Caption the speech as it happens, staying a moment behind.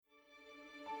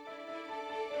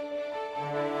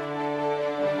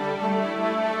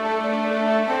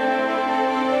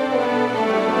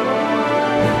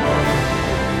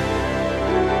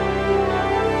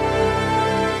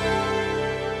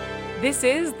This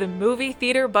is the Movie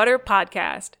Theater Butter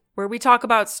Podcast, where we talk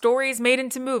about stories made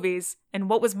into movies and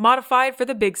what was modified for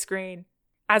the big screen.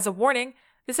 As a warning,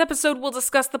 this episode will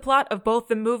discuss the plot of both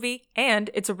the movie and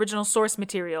its original source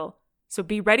material, so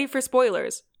be ready for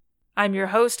spoilers. I'm your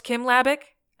host, Kim Labick,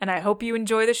 and I hope you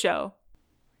enjoy the show.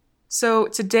 So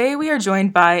today we are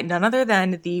joined by none other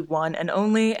than the one and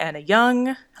only Anna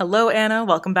Young. Hello, Anna.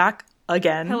 Welcome back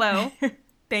again. Hello.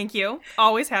 Thank you.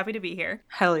 Always happy to be here.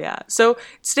 Hell yeah. So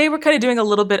today we're kind of doing a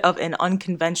little bit of an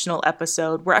unconventional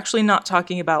episode. We're actually not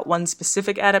talking about one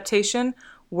specific adaptation.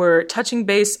 We're touching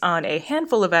base on a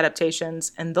handful of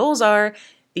adaptations, and those are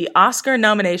the Oscar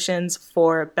nominations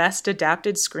for Best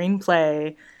Adapted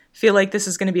Screenplay. Feel like this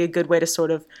is going to be a good way to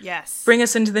sort of bring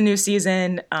us into the new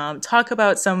season, talk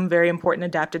about some very important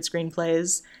adapted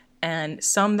screenplays, and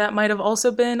some that might have also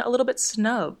been a little bit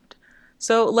snubbed.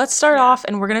 So let's start off,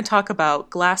 and we're going to talk about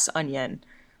Glass Onion.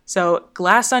 So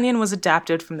Glass Onion was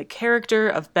adapted from the character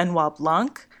of Benoit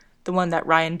Blanc, the one that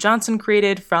Rian Johnson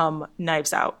created from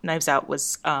Knives Out. Knives Out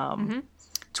was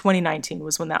 2019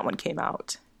 was when that one came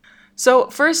out. So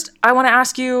first, I want to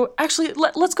ask you, actually,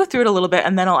 let's go through it a little bit,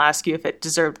 and then I'll ask you if it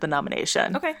deserved the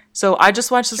nomination. Okay. So I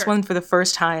just watched this one for the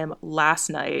first time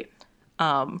last night.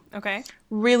 Okay.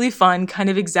 Really fun, kind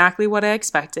of exactly what I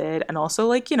expected, and also,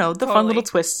 like, you know, the fun little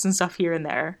twists and stuff here and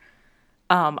there.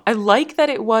 I like that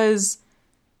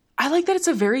it's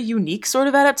a very unique sort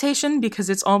of adaptation, because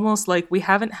it's almost like we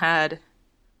haven't had...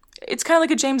 It's kind of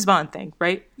like a James Bond thing,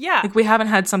 right? Yeah. Like, we haven't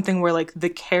had something where, like, the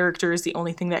character is the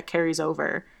only thing that carries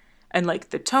over. And,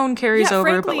 like, the tone carries over,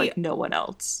 frankly, but, like, no one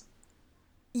else.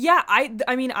 Yeah,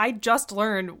 I mean, I just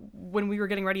learned when we were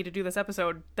getting ready to do this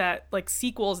episode that, like,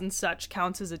 sequels and such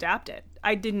counts as adapted.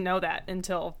 I didn't know that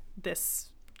until this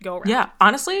go-around. Yeah,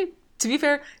 honestly, to be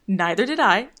fair, neither did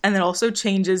I. And that also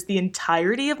changes the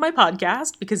entirety of my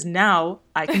podcast, because now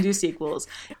I can do sequels.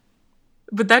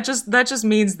 But that just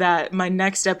means that my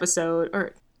next episode,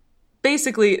 or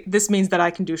basically, this means that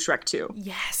I can do Shrek 2.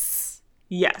 Yes.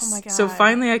 Yes. Oh my God. So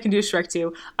finally I can do Shrek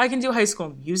 2. I can do High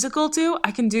School Musical 2.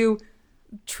 I can do...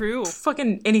 True.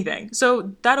 Fucking anything.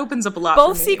 So that opens up a lot for me.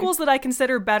 Both sequels that I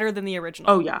consider better than the original.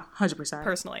 Oh, yeah. 100%.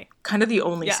 Personally. Kind of the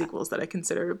only sequels that I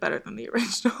consider better than the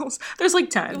originals. There's like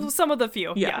 10. Some of the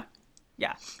few. Yeah.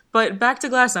 But back to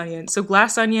Glass Onion. So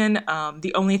Glass Onion,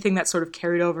 the only thing that sort of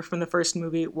carried over from the first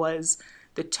movie was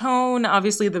the tone,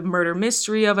 obviously the murder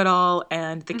mystery of it all,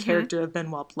 and the character of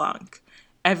Benoit Blanc.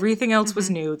 Everything else was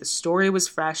new. The story was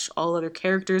fresh. All other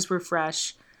characters were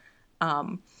fresh.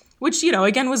 Which, you know,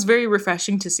 again, was very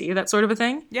refreshing to see, that sort of a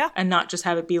thing. Yeah. And not just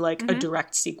have it be like a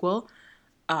direct sequel.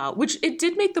 Which it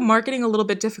did make the marketing a little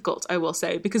bit difficult, I will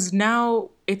say. Because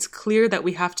now it's clear that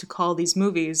we have to call these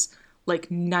movies like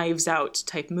Knives Out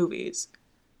type movies.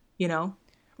 You know?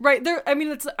 Right. I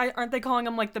mean, aren't they calling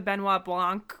them like the Benoit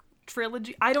Blanc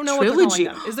trilogy? I don't know what they're calling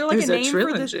them. Is there like a name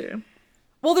for this?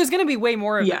 Well, there's going to be way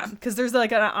more of them, because there's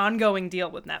like an ongoing deal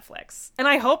with Netflix. And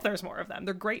I hope there's more of them.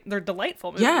 They're great. They're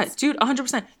delightful movies. Yeah, dude,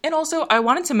 100%. And also, I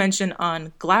wanted to mention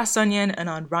on Glass Onion and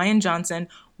on Rian Johnson,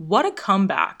 what a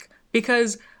comeback.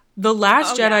 Because The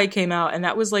Last Jedi came out, and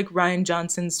that was like Rian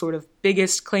Johnson's sort of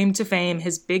biggest claim to fame,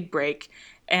 his big break.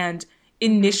 And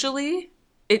initially,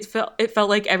 it felt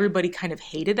like everybody kind of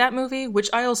hated that movie,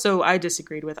 which I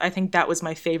disagreed with. I think that was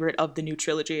my favorite of the new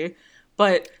trilogy.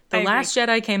 But The Last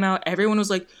Jedi came out, everyone was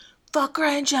like, fuck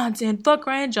Rian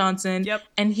Johnson. Yep.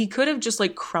 And he could have just,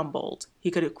 like, crumbled.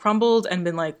 He could have crumbled and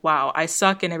been like, wow, I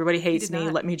suck and everybody hates me.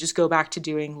 Let me just go back to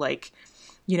doing, like,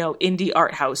 you know, indie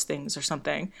art house things or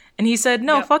something. And he said,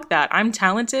 no, fuck that. I'm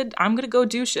talented. I'm going to go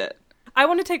do shit. I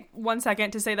want to take 1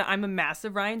 second to say that I'm a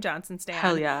massive Rian Johnson stan.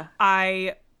 Hell yeah.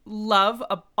 I love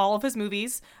all of his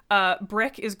movies.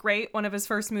 Brick is great, one of his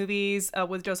first movies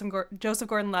with Joseph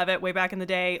Gordon-Levitt way back in the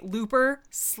day. Looper,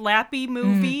 slappy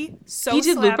movie, so he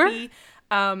did slappy.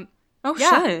 Looper?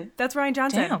 Shit, that's Rian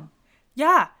Johnson. Damn.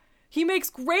 Yeah, he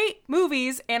makes great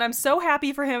movies, and I'm so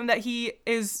happy for him that he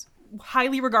is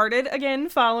highly regarded again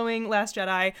following Last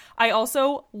Jedi. I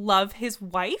also love his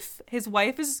wife. His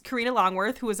wife is Karina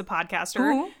Longworth, who is a podcaster.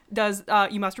 Ooh. Does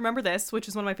You Must Remember This, which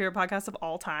is one of my favorite podcasts of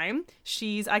all time.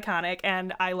 She's iconic,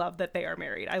 and I love that they are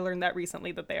married. I learned that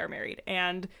recently, that they are married,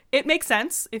 and it makes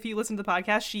sense if you listen to the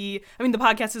podcast. The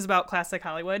podcast is about classic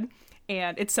Hollywood,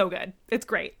 and it's so good. It's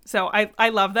great. So I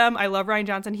love them. I love Rian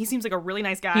Johnson. He seems like a really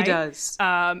nice guy. He does.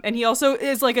 And he also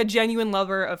is like a genuine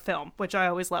lover of film, which I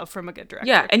always love from a good director.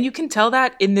 Yeah, and you can tell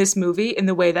that in this movie in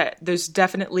the way that there's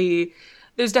definitely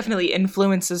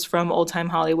influences from old-time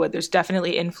Hollywood. There's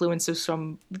definitely influences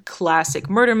from classic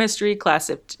murder mystery,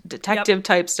 classic detective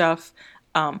type stuff.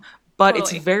 But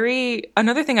it's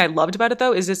another thing I loved about it,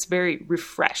 though, is it's very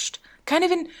refreshed. kind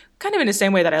of in the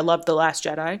same way that I loved The Last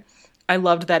Jedi. I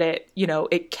loved that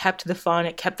it kept the fun,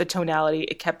 it kept the tonality,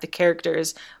 it kept the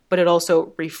characters, but it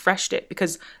also refreshed it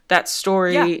because that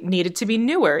story needed to be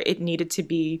newer. It needed to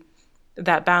be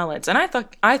that balance. And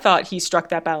I thought he struck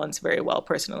that balance very well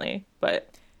personally, but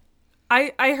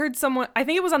I heard someone, I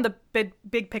think it was on the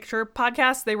Big Picture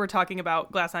podcast, they were talking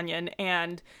about Glass Onion,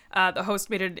 and the host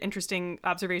made an interesting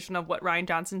observation of what Rian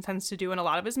Johnson tends to do in a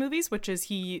lot of his movies, which is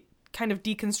he kind of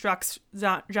deconstructs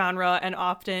genre and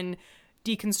often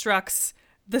deconstructs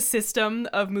the system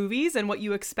of movies and what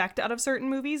you expect out of certain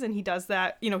movies. And he does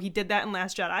that, he did that in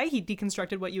Last Jedi. He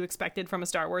deconstructed what you expected from a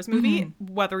Star Wars movie,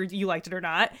 whether you liked it or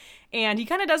not. And he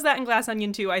kind of does that in Glass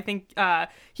Onion too. I think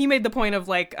he made the point of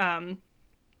like,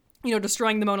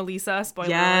 destroying the Mona Lisa.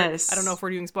 Spoiler alert. I don't know if we're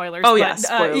doing spoilers. Oh, yeah.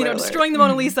 Spoiler alert. Destroying the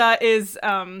Mona Lisa is,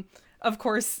 of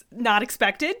course, not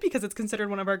expected because it's considered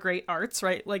one of our great arts,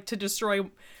 right? Like, to destroy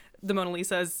the Mona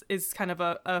Lisa is kind of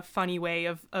a funny way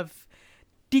of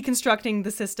deconstructing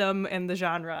the system and the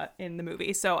genre in the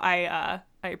movie. So I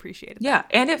appreciated that. Yeah,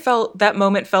 and that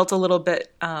moment felt a little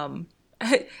bit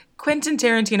Quentin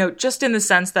Tarantino, just in the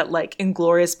sense that, like,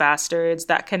 Inglourious Bastards,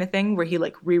 that kind of thing, where he,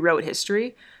 like, rewrote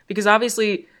history. Because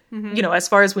obviously, as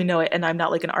far as we know it, and I'm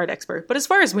not, like, an art expert, but as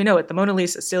far as we know it, the Mona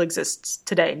Lisa still exists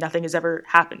today. Nothing has ever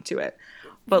happened to it.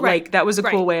 But, like, that was a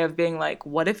cool way of being like,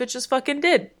 what if it just fucking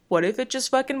did? What if it just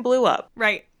fucking blew up?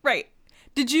 Right.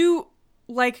 Did you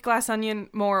like Glass Onion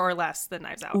more or less than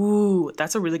Knives Out? Ooh,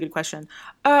 that's a really good question.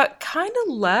 Kind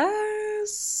of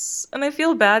less. And I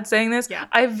feel bad saying this. Yeah.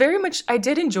 I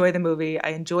did enjoy the movie. I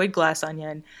enjoyed Glass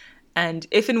Onion. And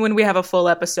if and when we have a full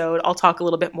episode, I'll talk a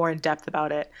little bit more in depth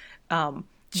about it.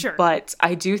 Sure. But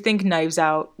I do think Knives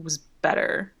Out was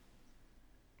better.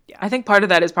 Yeah. I think part of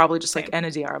that is probably just like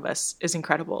Ana de Armas is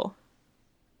incredible.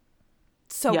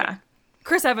 So yeah.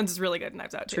 Chris Evans is really good in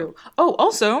Knives Out too. True. Oh,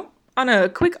 also, on a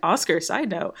quick Oscar side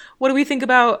note, what do we think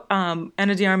about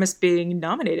Ana de Armas being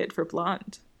nominated for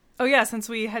Blonde? Oh, yeah, since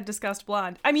we had discussed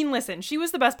Blonde. I mean, listen, she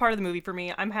was the best part of the movie for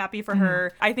me. I'm happy for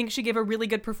her. I think she gave a really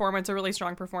good performance, a really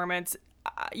strong performance.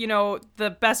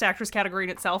 The Best Actress category in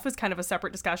itself is kind of a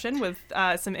separate discussion with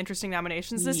some interesting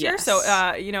nominations this year. So,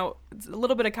 it's a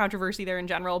little bit of controversy there in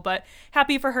general, but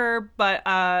happy for her. But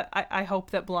I hope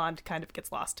that Blonde kind of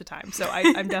gets lost to time. So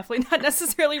I'm definitely not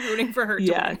necessarily rooting for her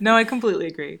to win. No, I completely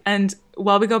agree. And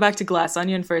while we go back to Glass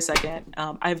Onion for a second,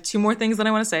 I have two more things that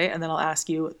I want to say, and then I'll ask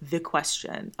you the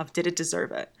question of did it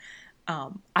deserve it?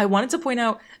 I wanted to point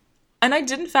out, and I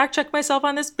didn't fact check myself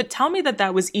on this, but tell me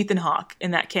that was Ethan Hawke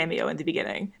in that cameo in the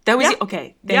beginning. That was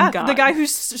okay. Thank God. The guy who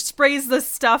sprays the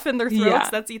stuff in their throats. Yeah.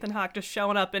 That's Ethan Hawke just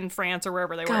showing up in France or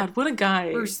wherever they were. God, what a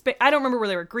guy! I don't remember where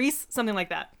they were. Greece, something like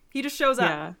that. He just shows up.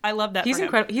 Yeah. I love that. He's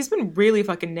incredible. He's been really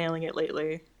fucking nailing it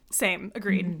lately. Same,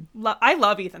 agreed. I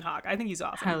love Ethan Hawke. I think he's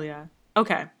awesome. Hell yeah.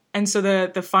 Okay, and so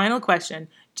the final question: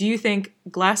 do you think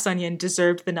Glass Onion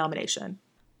deserved the nomination?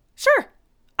 Sure.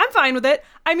 I'm fine with it.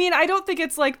 I mean, I don't think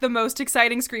it's like the most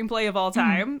exciting screenplay of all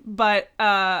time, but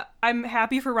I'm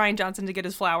happy for Rian Johnson to get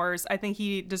his flowers. I think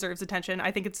he deserves attention.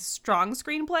 I think it's a strong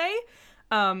screenplay.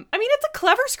 I mean, it's a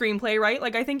clever screenplay, right?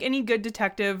 Like, I think any good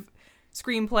detective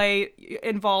screenplay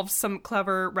involves some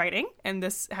clever writing, and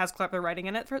this has clever writing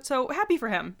in it. So happy for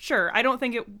him. Sure. I don't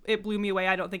think it blew me away.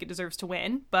 I don't think it deserves to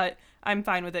win, but I'm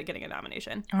fine with it getting a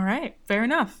nomination. All right. Fair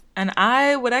enough. And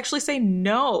I would actually say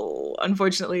no,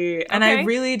 unfortunately. And I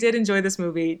really did enjoy this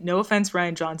movie. No offense,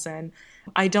 Rian Johnson.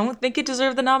 I don't think it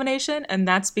deserved the nomination, and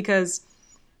that's because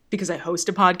I host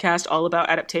a podcast all about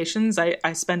adaptations.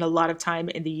 I spend a lot of time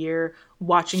in the year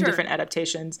watching different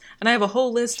adaptations. And I have a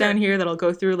whole list down here that I'll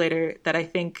go through later that I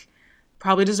think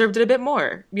probably deserved it a bit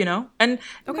more, And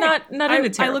not in a terrible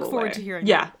way. I look forward to hearing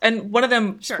that. And one of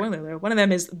them, spoiler alert, one of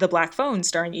them is The Black Phone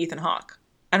starring Ethan Hawke.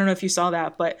 I don't know if you saw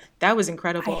that, but that was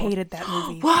incredible. I hated that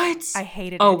movie. What? I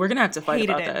hated it. Oh, we're going to have to fight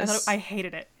about this. I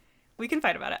hated it. We can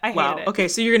fight about it. I hated it. Okay,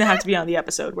 so you're going to have to be on the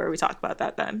episode where we talk about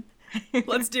that then.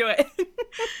 Let's do it.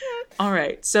 All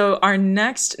right. So our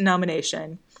next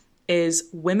nomination is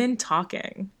Women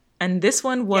Talking. And this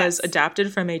one was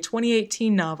adapted from a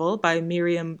 2018 novel by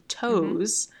Miriam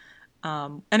Toews.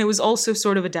 And it was also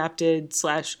sort of adapted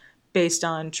 / based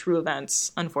on true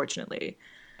events, unfortunately.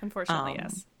 Unfortunately,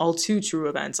 yes. All too true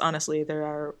events, honestly. There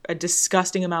are a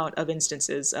disgusting amount of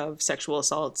instances of sexual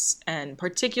assaults, and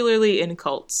particularly in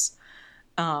cults.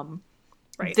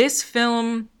 This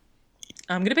film,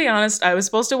 I'm going to be honest, I was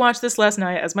supposed to watch this last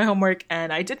night as my homework,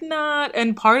 and I did not.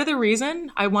 And part of the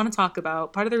reason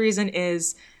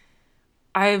is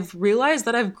I've realized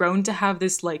that I've grown to have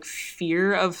this, like,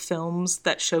 fear of films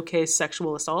that showcase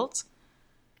sexual assault.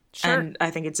 Sure. And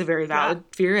I think it's a very valid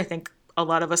fear. I think a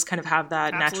lot of us kind of have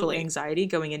that natural Absolutely. anxiety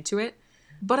going into it.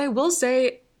 But I will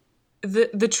say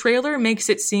the trailer makes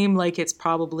it seem like it's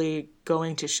probably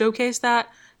going to showcase that.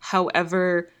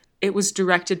 However, it was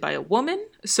directed by a woman,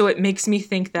 so it makes me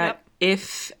think that Yep.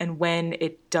 if and when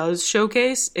it does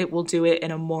showcase, it will do it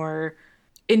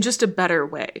in just a better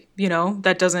way, you know,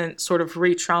 that doesn't sort of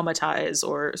re-traumatize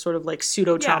or sort of like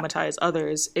pseudo-traumatize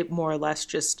others. It more or less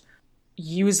just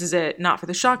uses it not for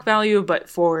the shock value, but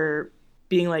for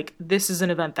being like, this is an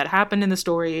event that happened in the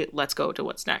story. Let's go to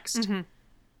what's next.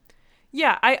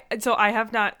 Yeah, I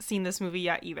have not seen this movie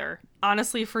yet either.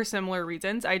 Honestly, for similar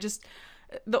reasons.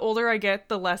 The older I get,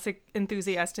 the less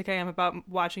enthusiastic I am about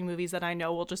watching movies that I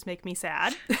know will just make me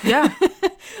sad. Yeah.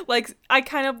 Like, I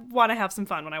kind of want to have some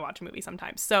fun when I watch a movie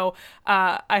sometimes. So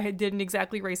I didn't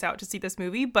exactly race out to see this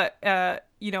movie, but,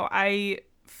 I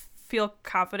feel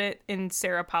confident in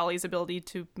Sarah Polley's ability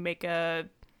to make a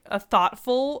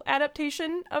thoughtful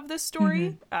adaptation of this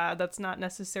story that's not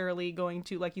necessarily going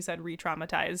to, like you said,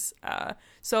 re-traumatize.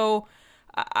 So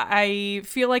I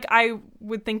feel like I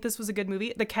would think this was a good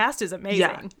movie. The cast is amazing.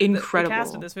 Yeah, incredible. The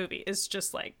cast of this movie is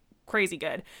just like crazy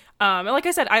good. And like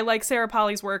I said, I like Sarah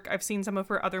Polley's work. I've seen some of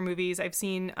her other movies. I've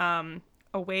seen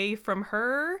Away from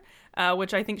Her,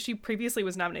 which I think she previously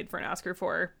was nominated for an Oscar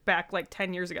for back like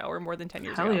 10 years ago or more than 10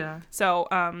 years ago. Hell yeah.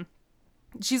 So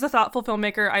she's a thoughtful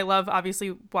filmmaker. I love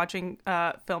obviously watching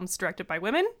films directed by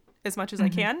women as much as I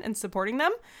can and supporting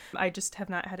them. I just have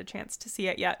not had a chance to see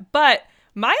it yet. But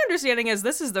my understanding is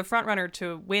this is the front runner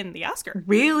to win the Oscar.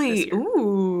 Really?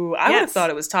 Ooh, I would have thought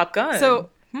it was Top Gun. So,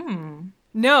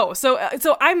 no. So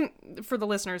I'm, for the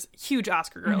listeners, huge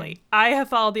Oscar girly. I have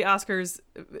followed the Oscars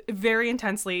very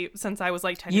intensely since I was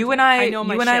like 10 years old. I know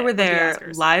my you and I shit were with the there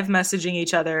Oscars. live messaging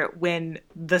each other when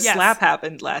the slap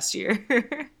happened last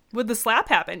year. Would the slap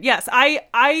happen? Yes,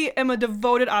 I am a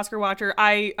devoted Oscar watcher.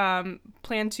 I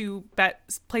plan to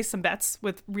place some bets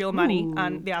with real money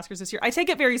on the Oscars this year. I take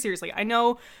it very seriously. I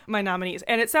know my nominees,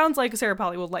 and it sounds like Sarah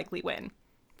Polley will likely win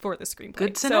for the screenplay.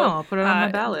 Good to know. I'll put it on my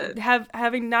ballot.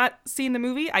 Having not seen the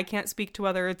movie, I can't speak to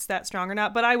whether it's that strong or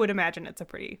not, but I would imagine it's a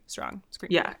pretty strong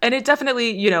screenplay. Yeah, and it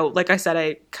definitely, like I said,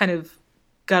 I kind of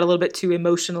got a little bit too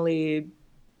emotionally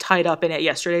tied up in it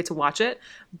yesterday to watch it,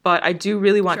 but I do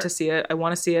really want to see it. I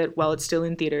want to see it while it's still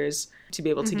in theaters to be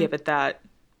able to give it that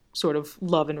sort of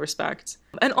love and respect.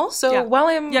 And also, while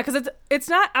I'm... Yeah, because it's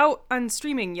not out on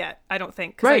streaming yet, I don't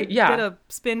think. Right, I did a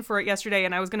spin for it yesterday,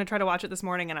 and I was going to try to watch it this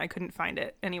morning, and I couldn't find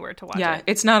it anywhere to watch it. Yeah,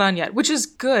 it's not on yet, which is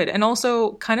good. And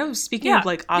also, kind of speaking of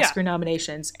like Oscar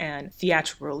nominations and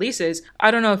theatrical releases,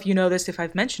 I don't know if you know this, if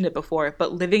I've mentioned it before,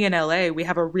 but living in LA, we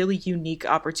have a really unique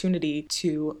opportunity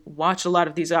to watch a lot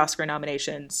of these Oscar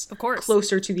nominations of course,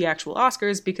 closer to the actual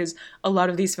Oscars, because a lot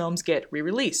of these films get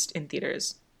re-released in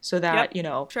theaters. So that,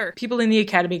 people in the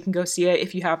Academy can go see it.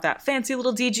 If you have that fancy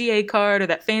little DGA card or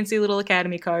that fancy little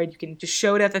Academy card, you can just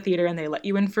show it at the theater and they let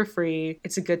you in for free.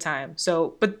 It's a good time.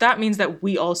 So, but that means that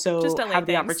we also have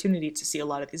the opportunity to see a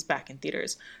lot of these back in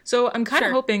theaters. So I'm kind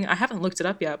of hoping, I haven't looked it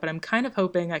up yet, but I'm kind of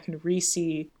hoping I can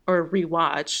re-see or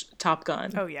re-watch Top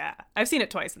Gun. Oh yeah. I've seen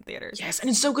it twice in theaters. Yes, and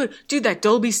it's so good. Dude, that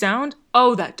Dolby sound.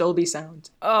 Oh, that Dolby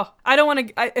sound. Oh, I don't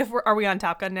want to, are we on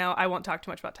Top Gun now? I won't talk too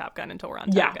much about Top Gun until we're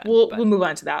on Top Gun. We'll move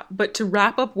on to that. But to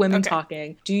wrap up Women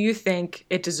Talking, do you think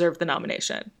it deserved the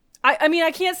nomination? I mean, I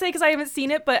can't say because I haven't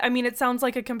seen it, but I mean, it sounds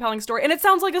like a compelling story. And it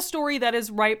sounds like a story that is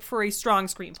ripe for a strong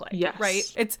screenplay. Yes. Right?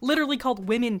 It's literally called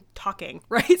Women Talking,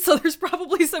 right? So there's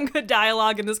probably some good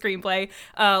dialogue in the screenplay.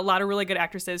 A lot of really good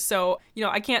actresses. So,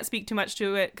 I can't speak too much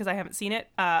to it because I haven't seen it.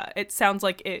 It sounds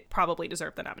like it probably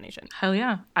deserved the nomination. Hell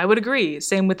yeah. I would agree.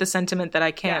 Same with the sentiment that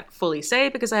I can't fully say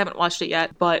because I haven't watched it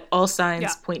yet, but all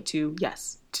signs point to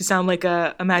yes. To sound like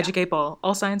a magic 8-ball,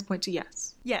 all signs point to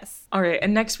yes. Yes. All right,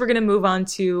 and next we're going to move on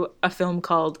to a film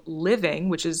called Living,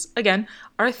 which is, again,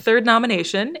 our third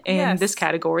nomination in this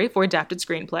category for adapted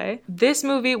screenplay. This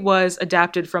movie was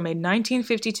adapted from a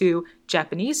 1952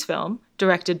 Japanese film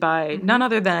directed by none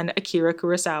other than Akira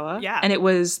Kurosawa. Yeah. And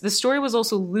the story was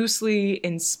also loosely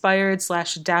inspired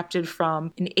 / adapted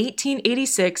from an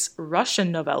 1886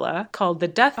 Russian novella called The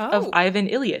Death of Ivan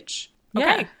Ilyich.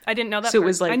 Okay, Yeah. I didn't know that. So part. it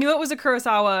was like, I knew it was a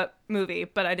Kurosawa movie,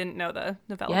 but I didn't know the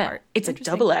novella part. It's a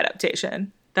double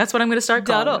adaptation. That's what I'm going to start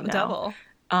calling them now.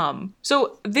 Double.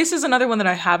 So this is another one that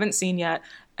I haven't seen yet,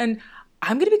 and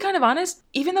I'm going to be kind of honest.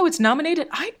 Even though it's nominated,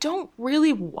 I don't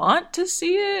really want to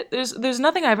see it. There's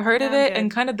nothing I've heard of it, and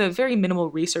kind of the very minimal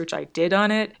research I did on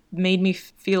it made me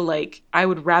feel like I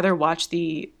would rather watch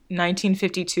the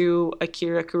 1952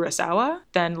 Akira Kurosawa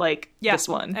than like this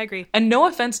one. I agree. And no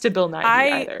offense to Bill Nighy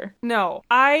either. No,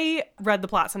 I read the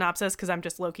plot synopsis because I'm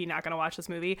just low-key not going to watch this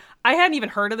movie. I hadn't even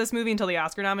heard of this movie until the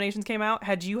Oscar nominations came out.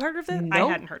 Had you heard of it? Nope.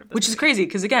 I hadn't heard of this Which movie. is crazy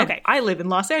because, again, I live in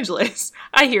Los Angeles.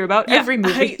 I hear about every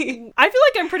movie. I feel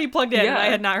like I'm pretty plugged in, and I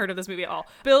had not heard of this movie at all.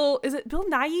 Is it Bill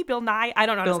Nighy? Bill Nye? I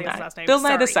don't know how to say his last name. Bill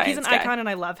Nye the Science He's an Guy. icon, and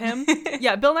I love him.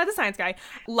 Yeah, Bill Nye the Science Guy.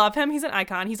 Love him. He's an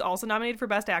icon. He's also nominated for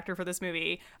Best Actor for this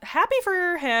movie. Happy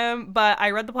for him, but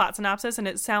I read the plot synopsis, and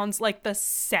it sounds like the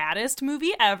saddest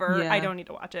movie ever. Yeah. I don't need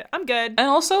to watch it. I'm good. And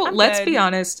also, let's be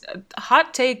honest,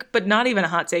 hot take, but not even a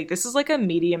hot take. This is like a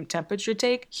medium temperature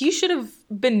take. He should have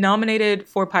been nominated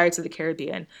for Pirates of the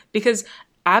Caribbean because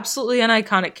absolutely an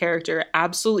iconic character,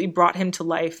 absolutely brought him to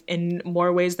life in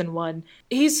more ways than one.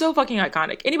 He's so fucking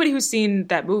iconic. Anybody who's seen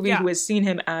that movie, who has seen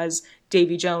him as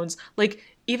Davy Jones, like,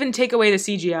 even take away the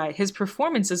CGI, his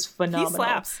performance is phenomenal. He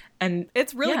slaps. And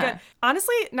it's really good.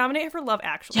 Honestly, nominate him for Love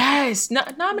Actually. Yes.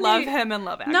 Nominate. Love him in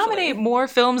Love Actually. Nominate more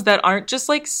films that aren't just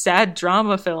like sad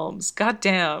drama films. God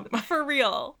damn. For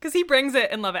real. Because he brings it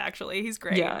in Love Actually. He's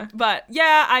great. Yeah. But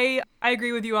yeah, I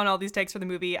agree with you on all these takes for the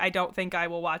movie. I don't think I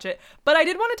will watch it. But I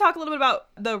did want to talk a little bit about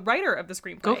the writer of the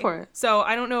screenplay. Go for it. So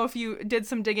I don't know if you did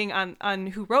some digging on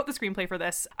who wrote the screenplay for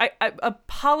this. I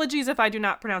apologies if I do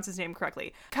not pronounce his name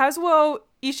correctly. Kazuo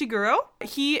Ishiguro.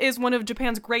 He is one of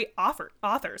Japan's great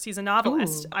authors. He's a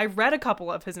novelist. Ooh. I've read a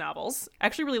couple of his novels. I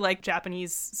actually really like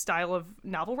Japanese style of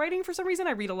novel writing for some reason.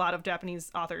 I read a lot of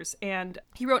Japanese authors. And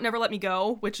he wrote Never Let Me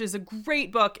Go, which is a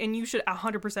great book, and you should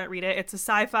 100% read it. It's a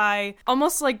sci-fi,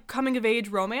 almost like coming-of-age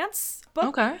romance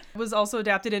book. Okay. It was also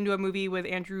adapted into a movie with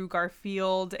Andrew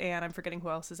Garfield, and I'm forgetting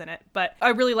who else is in it. But I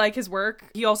really like his work.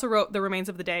 He also wrote The Remains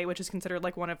of the Day, which is considered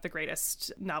like one of the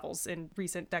greatest novels in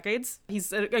recent decades.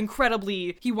 He's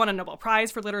he won a Nobel Prize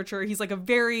for literature. He's like a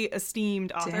very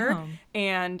esteemed author. Damn.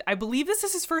 And I believe this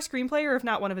is his first screenplay, or if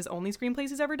not one of his only screenplays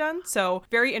he's ever done. So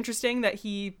very interesting that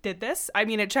he did this. I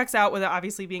mean, it checks out with it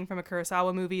obviously being from a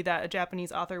Kurosawa movie that a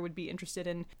Japanese author would be interested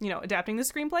in, adapting this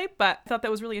screenplay. But I thought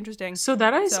that was really interesting. So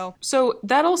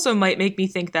that also might make me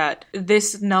think that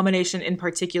this nomination in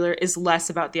particular is less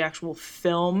about the actual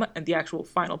film and the actual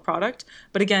final product,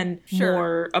 but again,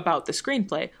 more about the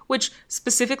screenplay, which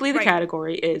specifically the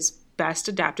category is Best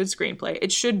Adapted Screenplay.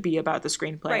 It should be about the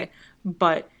screenplay,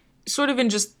 but sort of in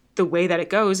just the way that it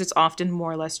goes, it's often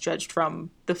more or less judged from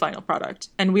the final product.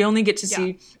 And we only get to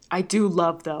see, I do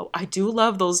love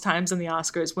those times in the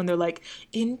Oscars when they're like,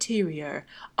 interior,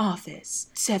 office,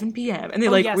 7 p.m. And they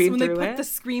read through it. When they put the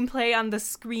screenplay on the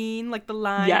screen, like the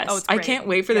line. Yes. Oh, it's great. I can't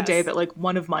wait for the day that like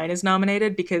one of mine is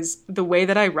nominated, because the way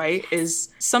that I write is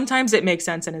sometimes it makes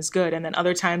sense and is good. And then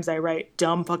other times I write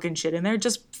dumb fucking shit in there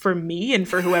just for me and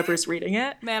for whoever's reading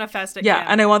it. Manifest it. Yeah.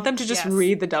 And I want them to just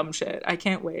read the dumb shit. I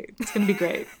can't wait. It's going to be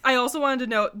great. I also wanted to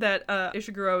note that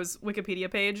Ishiguro's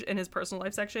Wikipedia page in his personal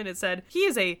life section, it said, he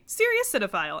is a serious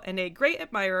cinephile and a great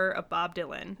admirer of Bob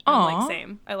Dylan. I'm like,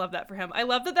 same. I love that for him. I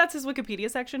love that that's his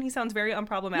Wikipedia section. He sounds very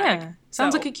unproblematic. Yeah.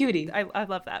 Sounds like a cutie. I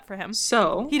love that for him.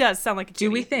 So. He does sound like a cutie.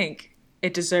 Do we think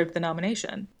it deserved the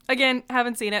nomination? Again,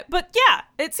 haven't seen it. But yeah,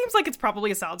 it seems like it's probably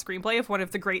a solid screenplay. If one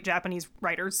of the great Japanese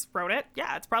writers wrote it,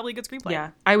 yeah, it's probably a good screenplay.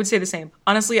 Yeah, I would say the same.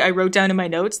 Honestly, I wrote down in my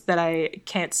notes that I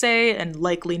can't say and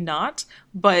likely not,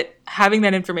 but having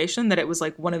that information that it was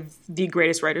like one of the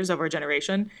greatest writers of our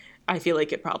generation, I feel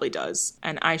like it probably does.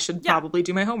 And I should probably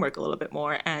do my homework a little bit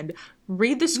more and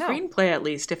read the screenplay at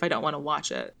least if I don't want to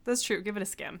watch it. That's true. Give it a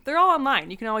skim. They're all online.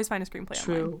 You can always find a screenplay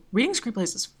online. True. Reading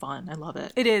screenplays is fun. I love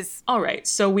it. It is. All right.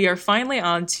 So we are finally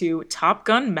on to Top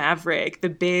Gun Maverick, the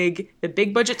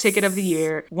big budget ticket of the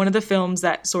year. One of the films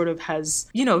that sort of has,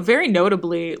 very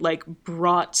notably like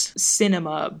brought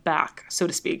cinema back, so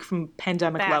to speak, from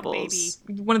pandemic levels.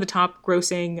 Baby. One of the top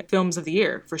grossing films of the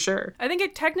year, for sure. I think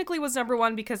it technically was number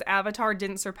one because Avatar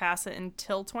didn't surpass it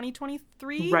until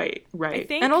 2023. Right. I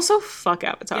think. And also fuck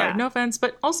Avatar. Yeah. No offense,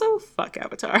 but also fuck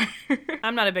Avatar.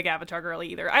 I'm not a big Avatar girl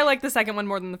either. I like the second one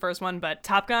more than the first one, but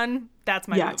Top Gun, that's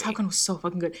my movie. Yeah, Top Gun was so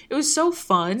fucking good. It was so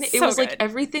fun. It was like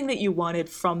everything that you wanted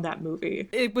from that movie.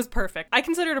 It was perfect. I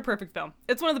consider it a perfect film.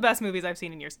 It's one of the best movies I've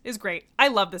seen in years. It's great. I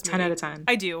love this movie. 10 out of 10.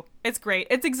 I do. It's great.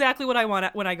 It's exactly what I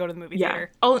want when I go to the movie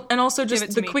theater. Oh, and also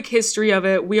just the quick history of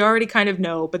it. We already kind of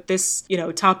know, but this,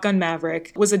 Top Gun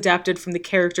Maverick was adapted from the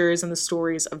characters and the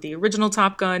stories of the original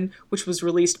Top Gun, which was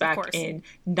released back in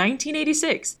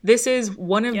 1986. This is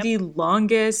one of the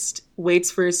longest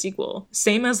waits for a sequel.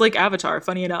 Same as like Avatar,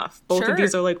 funny enough. Both of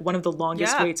these are like one of the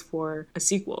longest waits for a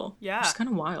sequel. Yeah. Which is kind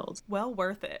of wild. Well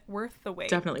worth it. Worth the wait.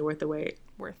 Definitely worth the wait.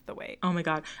 Worth the wait. Oh my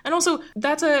god. And also,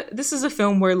 this is a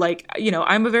film where like,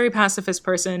 I'm a very pacifist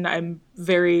person. I'm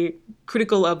very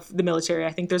critical of the military.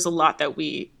 I think there's a lot that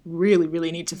we really,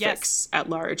 really need to fix at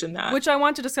large in that. Which I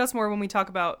want to discuss more when we talk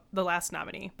about the last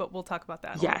nominee, but we'll talk about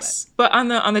that in a little bit. But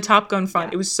on the Top Gun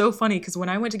front, it was so funny because when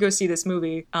I went to go see this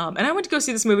movie, and I went to go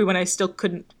see this movie when I still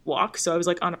couldn't walk, so I was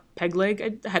like on a peg leg.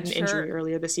 I had an injury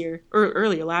earlier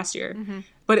last year.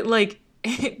 But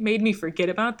it made me forget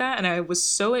about that, and I was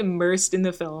so immersed in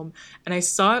the film, and I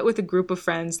saw it with a group of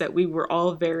friends that we're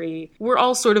all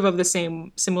sort of the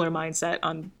similar mindset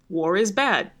on war is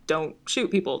bad, don't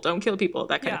shoot people, don't kill people,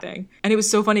 that kind of thing. And it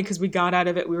was so funny because we got out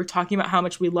of it, we were talking about how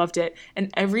much we loved it, and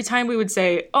every time we would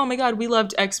say, oh my god, we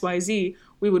loved XYZ,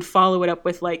 we would follow it up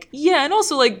with and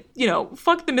also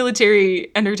fuck the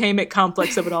military entertainment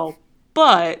complex of it all,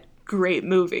 but great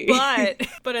movie.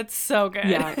 But it's so good.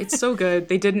 Yeah, it's so good.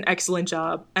 They did an excellent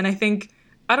job. And I think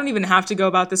I don't even have to go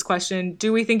about this question.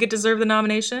 Do we think it deserved the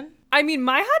nomination? I mean,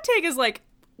 my hot take is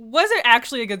was it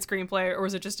actually a good screenplay or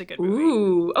was it just a good movie?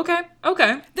 Ooh, okay.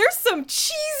 There's some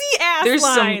cheesy ass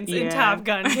lines in Top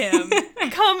Gun, Kim.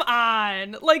 Come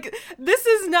on. This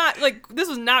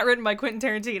was not written by Quentin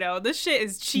Tarantino. This shit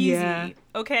is cheesy,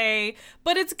 okay?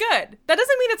 But it's good. That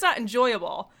doesn't mean it's not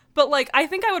enjoyable. But, I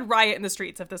think I would riot in the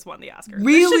streets if this won the Oscar.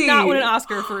 Really? This should not win an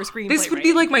Oscar for a screenplay. This would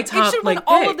be, my top, it should win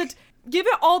all of the... Give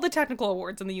it all the technical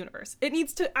awards in the universe. It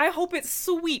needs to... I hope it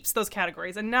sweeps those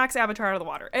categories and knocks Avatar out of the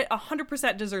water. It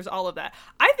 100% deserves all of that.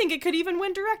 I think it could even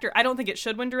win director. I don't think it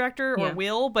should win director or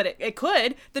will, but it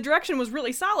could. The direction was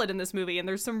really solid in this movie, and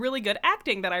there's some really good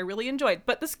acting that I really enjoyed.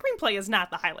 But the screenplay is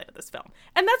not the highlight of this film.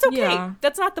 And that's okay. Yeah.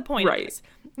 That's not the point of this.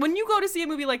 When you go to see a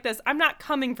movie like this, I'm not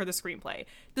coming for the screenplay.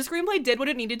 The screenplay did what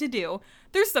it needed to do.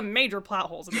 There's some major plot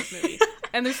holes in this movie.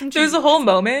 And there's a whole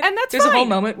moment. And there's a whole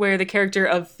moment where the character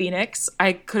of Phoenix,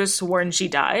 I could have sworn she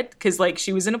died because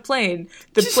she was in a plane.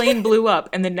 The plane blew up,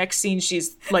 and the next scene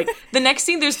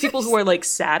there's people who are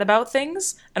sad about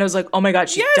things, and I was like, oh my god,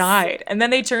 she died. And then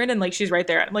they turn and she's right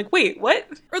there. I'm like, wait, what?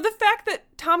 Or the fact that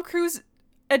Tom Cruise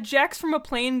ejects from a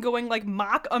plane going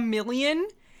Mach 1,000,000.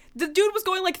 The dude was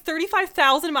going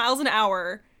 35,000 miles an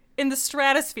hour in the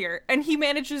stratosphere, and he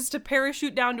manages to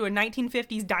parachute down to a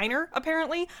 1950s diner,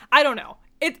 apparently. I don't know.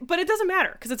 But it doesn't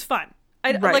matter, because it's fun.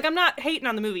 I'm not hating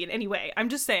on the movie in any way. I'm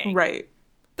just saying. Right.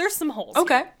 There's some holes.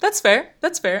 Okay, here.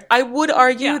 That's fair. I would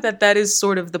argue that is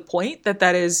sort of the point,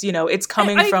 that is, it's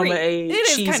coming from a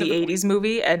cheesy kind of 80s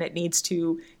movie, and it needs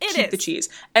to keep the cheese.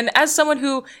 And as someone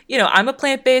who, I'm a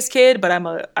plant-based kid, but I'm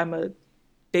a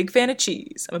big fan of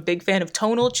cheese. I'm a big fan of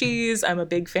tonal cheese. I'm a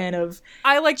big fan of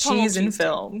cheese in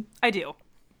film. I do.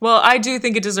 Well, I do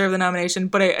think it deserved the nomination,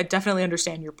 but I definitely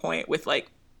understand your point with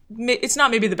it's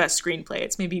not maybe the best screenplay.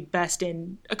 It's maybe best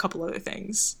in a couple other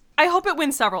things. I hope it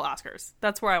wins several Oscars.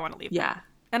 That's where I want to leave. Yeah.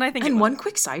 And I think one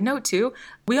quick side note too.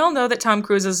 We all know that Tom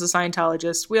Cruise is a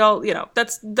Scientologist. We all,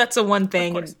 that's a one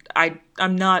thing, and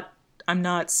I'm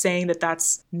not saying that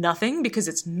that's nothing, because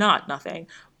it's not nothing.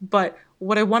 But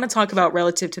what I want to talk about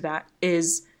relative to that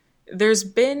is there's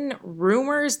been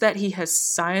rumors that he has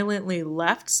silently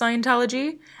left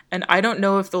Scientology, and I don't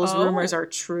know if those rumors are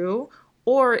true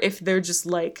or if they're just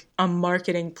a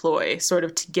marketing ploy sort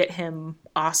of to get him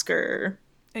Oscar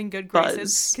in good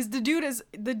graces. Because the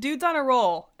dude's on a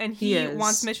roll, and he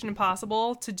wants Mission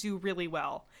Impossible to do really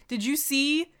well. Did you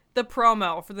see the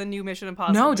promo for the new Mission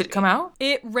Impossible movie? Did it come out?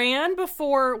 It ran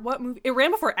before what movie? It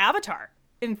ran before Avatar.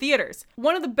 In theaters.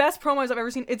 One of the best promos I've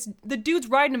ever seen. It's the dude's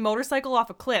riding a motorcycle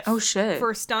off a cliff. Oh, shit. For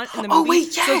a stunt in the movie. Oh,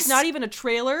 wait, yes! So it's not even a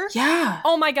trailer. Yeah.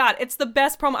 Oh, my God. It's the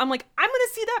best promo. I'm like, I'm going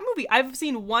to see that movie. I've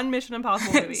seen one Mission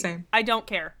Impossible movie. Same. I don't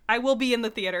care. I will be in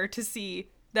the theater to see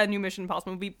that new Mission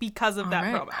Impossible movie because of that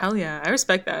promo. Hell yeah. I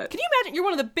respect that. Can you imagine? You're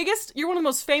one of the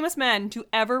most famous men to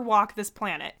ever walk this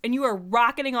planet, and you are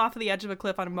rocketing off of the edge of a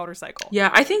cliff on a motorcycle. Yeah,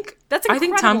 I think that's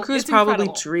incredible. I think Tom Cruise probably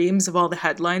dreams of all the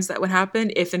headlines that would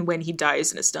happen if and when he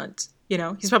dies in a stunt.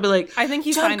 He's probably I think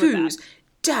he's Tom fine Cruise with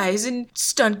that. Dies in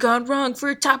stunt gone wrong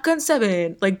for Top Gun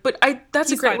 7.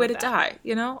 That's a great way to die,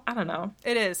 I don't know.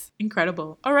 It is.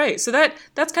 Incredible. All right, so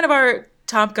that's kind of our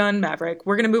Top Gun Maverick.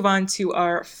 We're going to move on to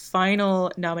our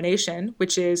final nomination,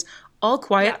 which is All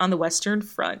Quiet on the Western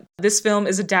Front. This film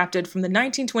is adapted from the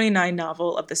 1929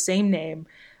 novel of the same name.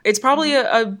 It's probably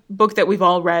a book that we've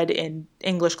all read in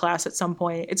English class at some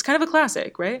point. It's kind of a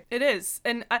classic, right? It is.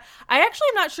 And I actually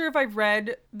am not sure if I've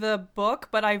read the book,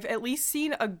 but I've at least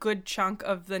seen a good chunk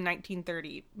of the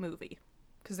 1930 movie.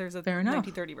 Because there's a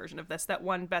 1930 version of this that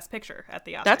won Best Picture at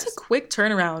the Oscars. That's a quick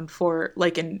turnaround for a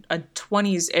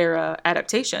 20s era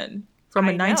adaptation. From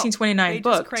a 1929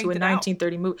 book to a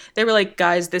 1930 movie. They were like,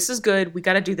 guys, this is good. We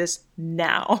got to do this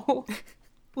now.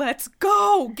 Let's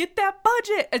go! Get that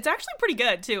budget! It's actually pretty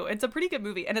good, too. It's a pretty good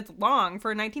movie, and it's long.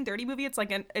 For a 1930 movie, it's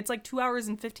like 2 hours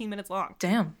and 15 minutes long.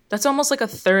 Damn. That's almost like a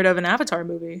third of an Avatar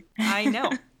movie. I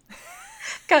know.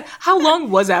 God, how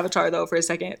long was Avatar, though, for a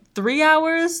second? 3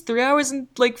 hours? 3 hours and,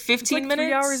 like, 15 minutes?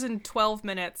 3 hours and 12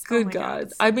 minutes. Good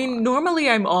God. I mean, normally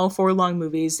I'm all for long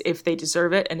movies if they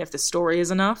deserve it and if the story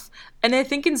is enough. And I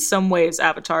think in some ways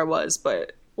Avatar was,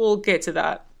 but we'll get to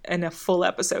that in a full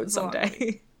episode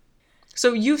someday.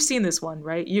 So you've seen this one,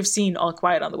 right? You've seen All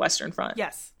Quiet on the Western Front.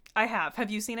 Yes, I have. Have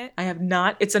you seen it? I have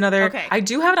not. It's another... Okay. I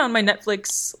do have it on my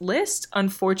Netflix list.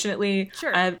 Unfortunately,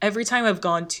 Sure. Every time I've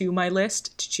gone to my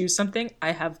list to choose something,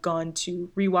 I have gone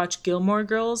to rewatch Gilmore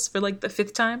Girls for like the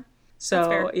 5th time.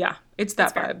 So yeah, it's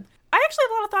that vibe. I actually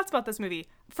have a lot of thoughts about this movie.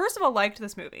 First of all, liked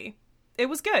this movie. It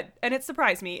was good, and it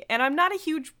surprised me. And I'm not a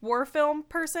huge war film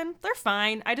person. They're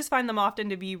fine. I just find them often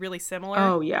to be really similar.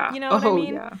 Oh, yeah. You know what I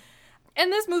mean? Yeah.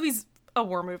 And this movie's a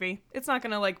war movie. It's not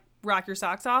going to, like, rock your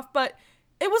socks off, but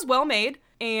it was well made.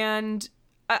 And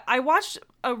I watched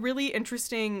a really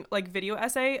interesting, like, video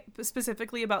essay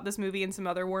specifically about this movie and some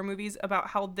other war movies about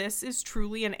how this is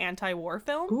truly an anti-war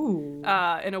film. Ooh.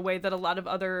 In a way that a lot of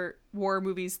other war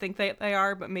movies think they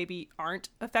are, but maybe aren't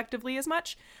effectively as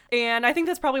much. And I think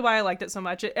that's probably why I liked it so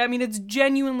much. I mean, it's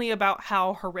genuinely about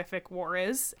how horrific war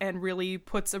is and really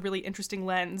puts a really interesting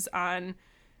lens on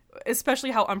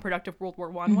especially how unproductive World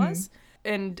War I was.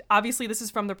 And obviously this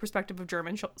is from the perspective of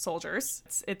German soldiers.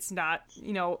 It's not,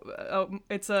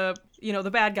 it's a,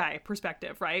 the bad guy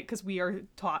perspective, right? Because we are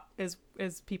taught as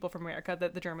people from America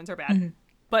that the Germans are bad.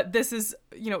 But this is,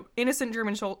 innocent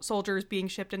German soldiers being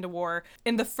shipped into war.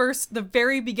 In the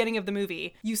very beginning of the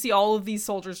movie, you see all of these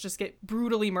soldiers just get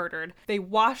brutally murdered. They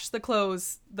wash the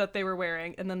clothes that they were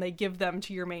wearing, and then they give them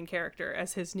to your main character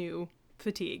as his new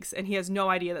fatigues, and he has no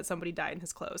idea that somebody died in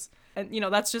his clothes. And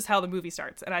that's just how the movie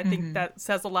starts, and I think that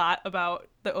says a lot about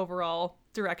the overall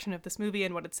direction of this movie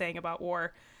and what it's saying about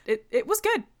war. It was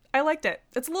good. I liked it.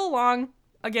 It's a little long.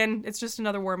 Again, it's just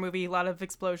another war movie, a lot of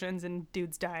explosions and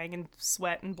dudes dying and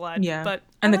sweat and blood. Yeah, but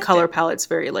and the color palette's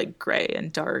very like gray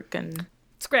and dark, and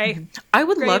it's gray. I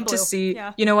would gray love to see,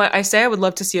 you know what, I say I would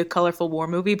love to see a colorful war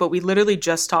movie, but we literally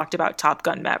just talked about Top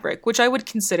Gun Maverick, which I would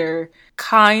consider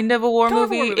kind of a war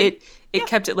movie. It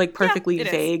kept it like perfectly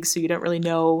vague, so you don't really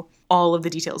know all of the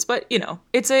details. But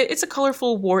it's a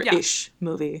colorful war-ish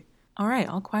movie. All right,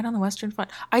 All Quiet on the Western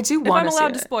Front. I do want to see it. If I'm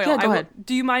allowed to spoil, yeah, go ahead.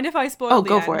 Do you mind if I spoil? Oh,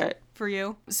 go for it. For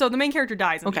you. So the main character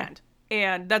dies in the end,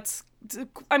 and that's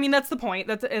the point.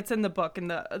 It's in the book in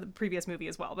the previous movie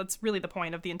as well. That's really the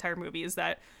point of the entire movie, is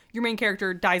that your main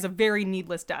character dies a very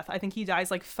needless death. I think he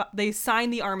dies like they sign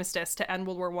the armistice to end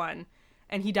World War I,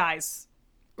 and he dies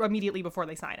immediately before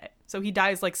they sign it. So he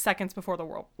dies like seconds before the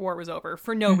war was over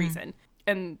for no reason.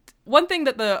 And one thing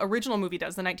that the original movie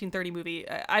does, the 1930 movie,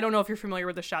 I don't know if you're familiar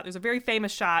with the shot. There's a very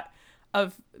famous shot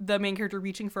of the main character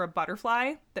reaching for a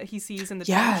butterfly that he sees in the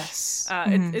yes.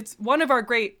 It's one of our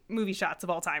great movie shots of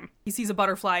all time. He sees a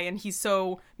butterfly and he's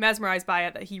so mesmerized by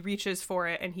it that he reaches for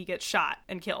it and he gets shot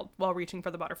and killed while reaching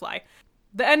for the butterfly.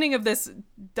 The ending of this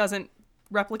doesn't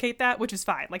replicate that, which is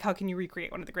fine. Like, how can you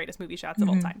recreate one of the greatest movie shots of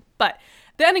all time? But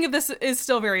the ending of this is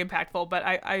still very impactful, but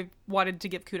I wanted to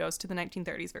give kudos to the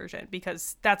 1930s version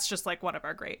because that's just like one of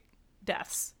our great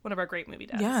deaths, one of our great movie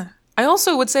deaths. Yeah. I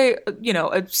also would say,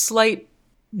 a slight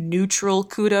neutral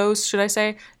kudos, should I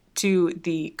say, to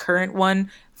the current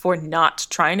one for not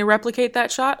trying to replicate that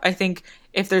shot. I think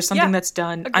if there's something that's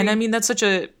done, agreed. and I mean, that's such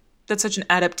an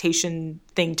adaptation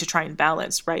thing to try and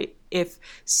balance, right? If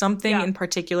something in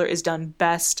particular is done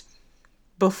best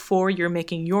before you're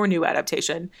making your new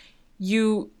adaptation,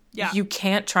 you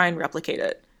can't try and replicate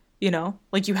it,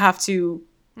 like you have to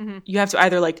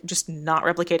either like just not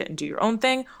replicate it and do your own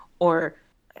thing, or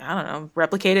I don't know,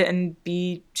 replicate it and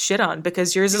be shit on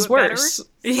because yours is worse.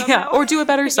 Yeah, or do it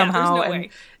better somehow. There's no and way.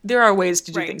 there are ways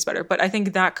to do things better. But I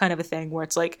think that kind of a thing where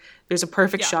it's like there's a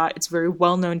perfect shot, it's very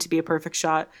well known to be a perfect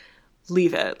shot,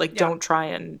 leave it. Like don't try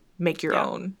and make your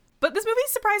own. But this movie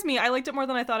surprised me. I liked it more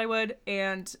than I thought I would,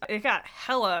 and it got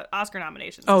hella Oscar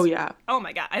nominations. Oh yeah. Oh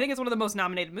my god. I think it's one of the most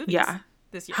nominated movies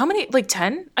this year. How many? Like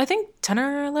 10? I think 10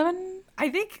 or 11? I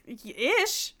think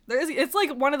ish. It's like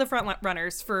one of the front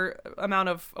runners for amount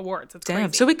of awards. It's damn.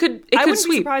 crazy. So it could I wouldn't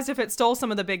sweep. be surprised if it stole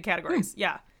some of the big categories.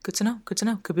 Yeah. Good to know.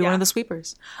 Could be one of the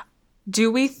sweepers.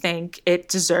 Do we think it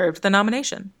deserved the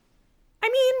nomination? I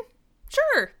mean,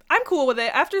 sure. I'm cool with it.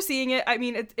 After seeing it, I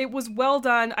mean, it was well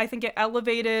done. I think it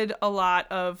elevated a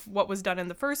lot of what was done in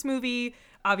the first movie.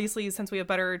 Obviously, since we have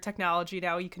better technology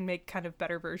now, you can make kind of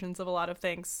better versions of a lot of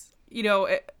things.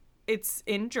 It's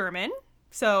in German.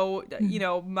 So, you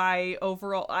know, my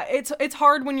overall, it's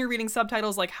hard when you're reading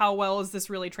subtitles, like how well is this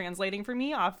really translating for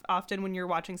me? Often when you're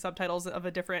watching subtitles of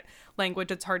a different language,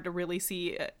 it's hard to really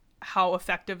see how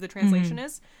effective the translation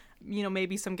is. You know,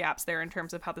 maybe some gaps there in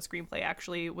terms of how the screenplay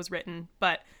actually was written.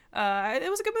 But it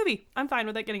was a good movie. I'm fine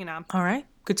with it getting a nom. All right.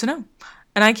 Good to know.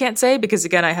 And I can't say because,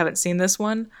 again, I haven't seen this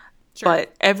one. Sure.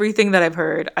 But everything that I've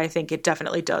heard, I think it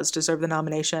definitely does deserve the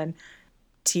nomination.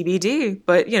 TBD.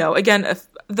 But, you know, again,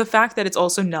 the fact that it's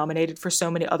also nominated for so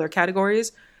many other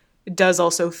categories does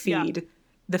also feed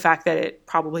the fact that it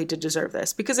probably did deserve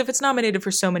this. Because if it's nominated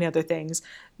for so many other things,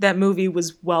 that movie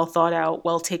was well thought out,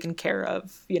 well taken care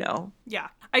of, you know. Yeah.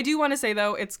 I do want to say,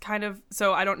 though, it's kind of,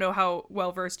 so I don't know how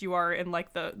well versed you are in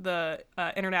like the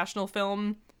international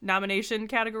film nomination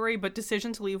category, but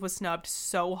Decision to Leave was snubbed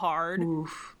so hard.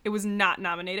 Oof. It was not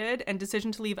nominated, and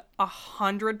Decision to Leave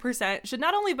 100% should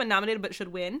not only have been nominated but should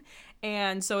win.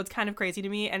 And so it's kind of crazy to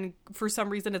me, and for some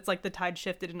reason it's like the tide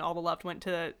shifted and all the love went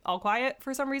to All Quiet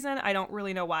for some reason. I don't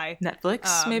really know why.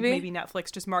 Netflix, maybe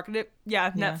Netflix just marketed it.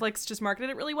 Yeah, Netflix just marketed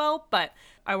it really well, but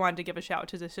I wanted to give a shout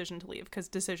to Decision to Leave because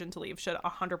Decision to Leave should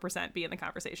 100% be in the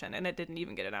conversation, and it didn't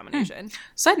even get a nomination.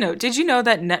 Side note, did you know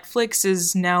that Netflix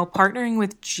is now partnering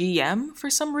with GM for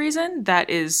some reason? That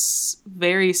is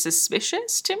very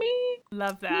suspicious to me.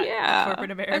 Love that. Yeah.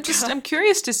 Corporate America. I'm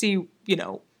curious to see, you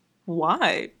know,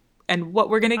 why and what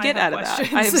we're going to get out of that.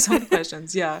 I have so many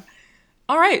questions. Yeah.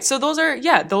 All right. So those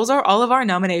are all of our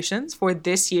nominations for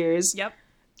this year's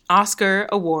Oscar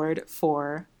Award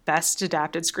for Best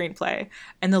Adapted Screenplay.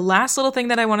 And the last little thing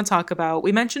that I want to talk about,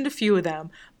 we mentioned a few of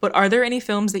them, but are there any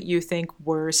films that you think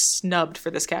were snubbed for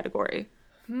this category?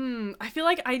 I feel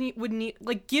like would need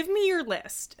give me your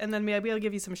list, and then maybe I'll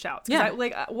give you some shouts. Yeah.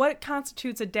 What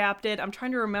constitutes adapted? I'm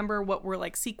trying to remember what were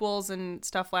like sequels and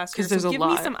stuff last year. There's so a give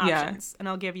lot. me some options, and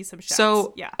I'll give you some shouts.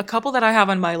 So a couple that I have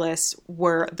on my list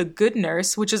were The Good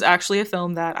Nurse, which is actually a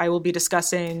film that I will be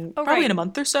discussing probably in a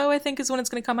month or so, I think is when it's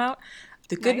going to come out.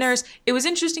 The Good Nurse. It was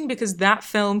interesting because that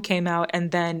film came out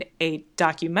and then a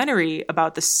documentary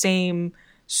about the same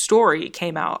story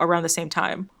came out around the same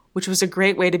time, which was a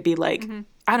great way to be like,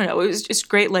 I don't know, it was just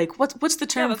great. Like, what's the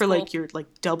term for cool. Like you're like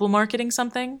double marketing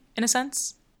something in a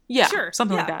sense? Yeah, sure,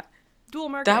 something like that. Dual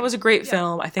marketing. That was a great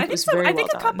film. I think it was very well done. I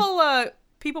think a couple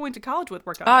people went to college with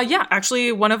worked on it. Yeah,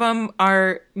 actually, one of them,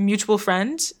 our mutual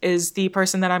friend, is the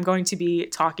person that I'm going to be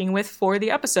talking with for the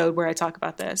episode where I talk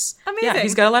about this. Amazing. Yeah,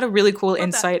 he's got a lot of really cool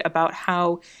insight about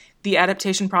how the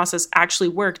adaptation process actually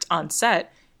worked on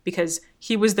set because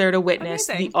he was there to witness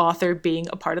the author being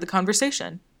a part of the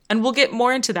conversation. And we'll get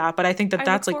more into that, but I think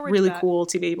that's like really cool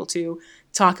to be able to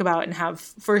talk about and have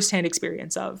firsthand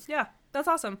experience of. Yeah, that's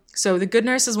awesome. So The Good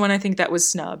Nurse is one I think that was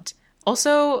snubbed.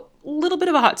 Also, a little bit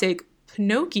of a hot take,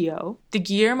 Pinocchio, the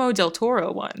Guillermo del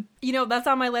Toro one. You know, that's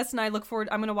on my list, and I look forward.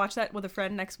 I'm going to watch that with a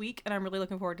friend next week, and I'm really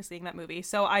looking forward to seeing that movie.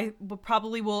 So I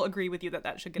probably will agree with you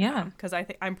that should get done, because I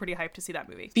think I'm pretty hyped to see that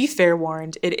movie. Be fair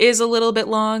warned, it is a little bit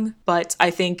long, but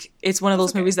I think it's one of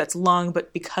those movies that's long,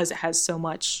 but because it has so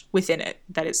much within it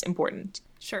that is important.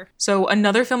 Sure. So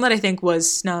another film that I think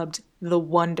was snubbed, The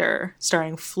Wonder,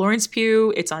 starring Florence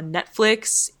Pugh. It's on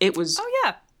Netflix. It was. Oh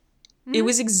yeah. Mm-hmm. It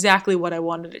was exactly what I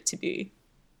wanted it to be.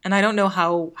 And I don't know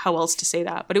how else to say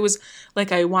that, but it was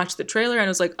like I watched the trailer and I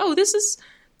was like, oh, this is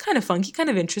kind of funky, kind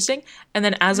of interesting. And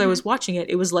then as I was watching it,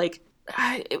 it was like,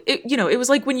 it was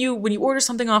like when you order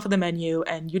something off of the menu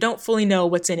and you don't fully know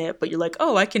what's in it, but you're like,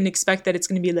 oh, I can expect that it's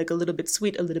going to be like a little bit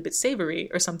sweet, a little bit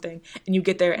savory or something. And you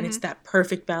get there and it's that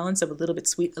perfect balance of a little bit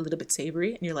sweet, a little bit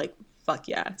savory. And you're like, fuck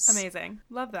yes. Amazing.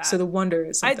 Love that. So The Wonder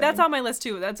is something. That's on my list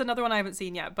too. That's another one I haven't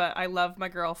seen yet, but I love my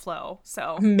girl Flo.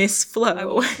 So Miss Flo. I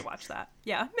will have to watch that.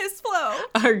 Yeah, Miss Flo.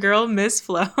 Our girl Miss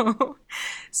Flo.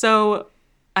 So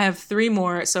I have three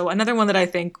more. So another one that I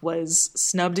think was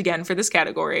snubbed again for this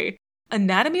category.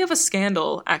 Anatomy of a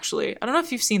Scandal, actually. I don't know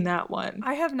if you've seen that one.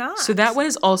 I have not. So that one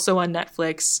is also on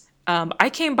Netflix. I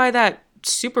came by that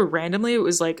super randomly. It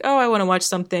was like, oh, I want to watch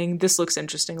something. This looks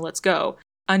interesting. Let's go.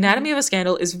 Anatomy of a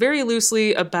Scandal is very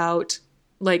loosely about,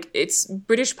 like, it's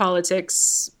British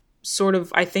politics, sort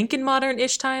of, I think, in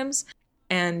modern-ish times.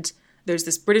 And there's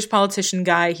this British politician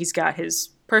guy. He's got his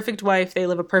perfect wife. They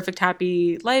live a perfect,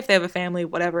 happy life. They have a family,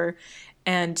 whatever.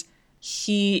 And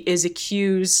he is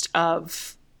accused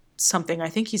of something. I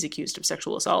think he's accused of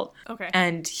sexual assault. Okay.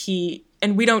 And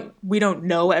we don't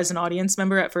know as an audience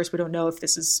member at first. We don't know if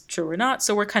this is true or not.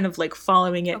 So we're kind of like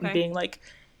following it and being like,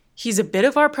 he's a bit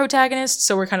of our protagonist.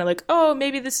 So we're kind of like, oh,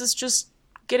 maybe this is just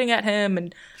getting at him.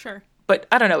 And sure. But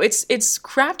I don't know. It's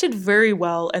crafted very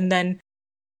well. And then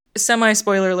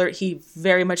semi-spoiler alert, he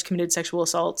very much committed sexual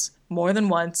assaults more than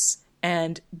once.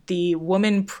 And the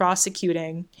woman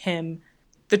prosecuting him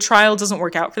the trial doesn't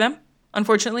work out for them,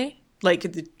 unfortunately. Like,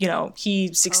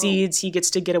 he succeeds, he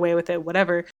gets to get away with it,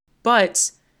 whatever.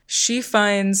 But she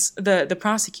finds, the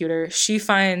prosecutor, she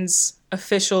finds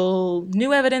official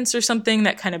new evidence or something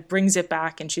that kind of brings it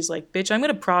back, and she's like, bitch, I'm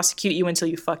going to prosecute you until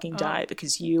you fucking die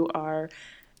because you are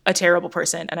a terrible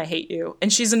person and I hate you.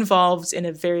 And she's involved in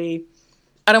a very,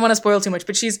 I don't want to spoil too much,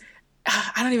 but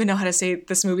I don't even know how to say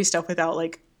this movie stuff without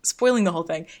like spoiling the whole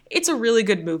thing. It's a really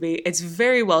good movie. It's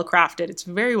very well crafted. It's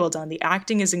very well done. The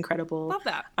acting is incredible. Love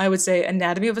that. I would say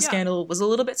Anatomy of a Scandal was a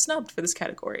little bit snubbed for this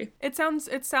category. It sounds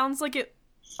like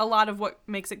a lot of what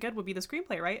makes it good would be the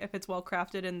screenplay, right? If it's well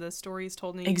crafted and the story's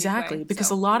told in a exactly unique way. Because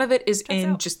a lot of it is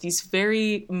in just these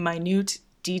very minute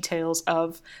details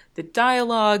of the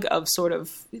dialogue, of sort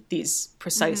of these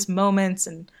precise moments,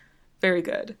 and very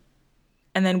good.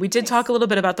 And then we did talk a little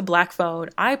bit about The Black Phone.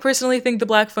 I personally think The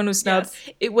Black Phone was snubbed.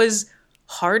 Yes. It was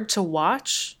hard to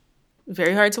watch,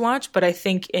 very hard to watch, but I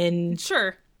think in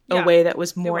a way that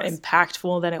was more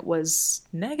impactful than it was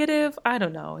negative. I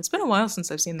don't know. It's been a while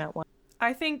since I've seen that one.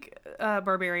 I think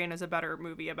Barbarian is a better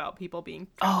movie about people being...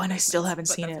 Oh, and I still haven't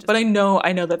seen it. But I know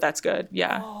that that's good.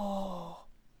 Yeah. Oh,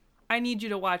 I need you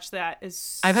to watch that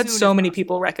I've had so many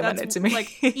people recommend it to me.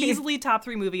 Like, easily top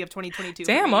 3 movie of 2022.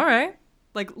 Damn, all right.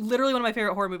 Like, literally one of my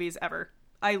favorite horror movies ever.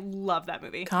 I love that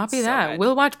movie. Copy that.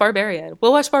 We'll watch Barbarian.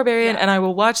 And I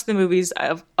will watch the movies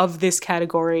of this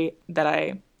category that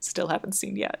I still haven't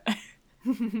seen yet.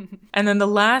 And then the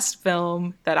last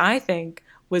film that I think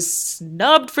was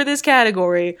snubbed for this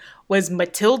category was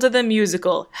Matilda the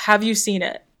Musical. Have you seen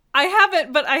it? I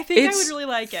haven't, but I think I would really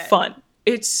like it.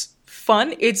 It's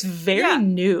fun. It's very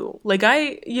new. Like,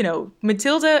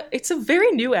 Matilda, it's a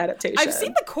very new adaptation. I've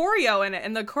seen the choreo in it,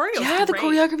 and the choreo the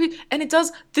choreography. And it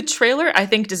does, the trailer, I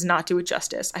think, does not do it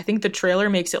justice. I think the trailer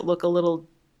makes it look a little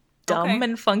dumb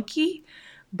and funky,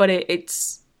 but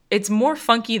it's more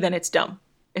funky than it's dumb,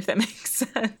 if that makes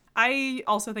sense. I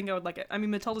also think I would like it. I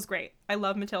mean, Matilda's great. I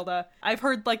love Matilda. I've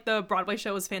heard, like, the Broadway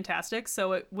show is fantastic,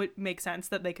 so it would make sense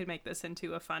that they could make this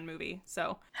into a fun movie.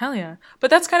 So hell yeah. But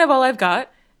that's kind of all I've got.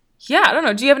 Yeah, I don't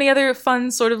know. Do you have any other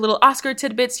fun sort of little Oscar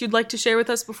tidbits you'd like to share with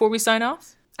us before we sign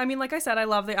off? I mean, like I said, I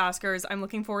love the Oscars. I'm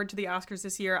looking forward to the Oscars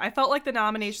this year. I felt like the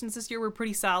nominations this year were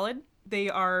pretty solid. They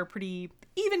are pretty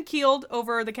even-keeled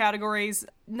over the categories.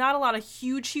 Not a lot of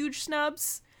huge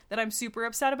snubs that I'm super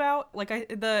upset about. Like,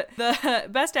 the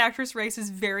Best Actress race is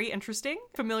very interesting.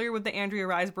 Familiar with the Andrea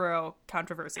Riseborough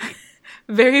controversy?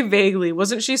 Very vaguely.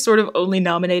 Wasn't she sort of only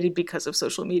nominated because of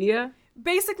social media?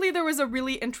 Basically, there was a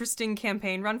really interesting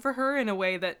campaign run for her in a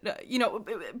way that,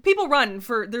 people run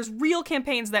for, there's real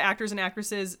campaigns that actors and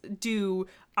actresses do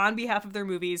on behalf of their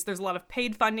movies. There's a lot of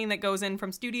paid funding that goes in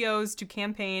from studios to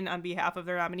campaign on behalf of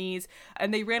their nominees.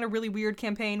 And they ran a really weird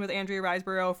campaign with Andrea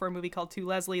Riseborough for a movie called To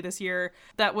Leslie this year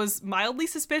that was mildly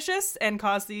suspicious and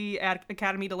caused the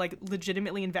Academy to, like,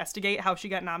 legitimately investigate how she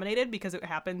got nominated because it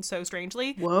happened so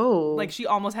strangely. Whoa. Like, she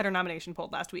almost had her nomination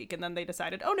pulled last week, and then they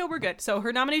decided, oh no, we're good. So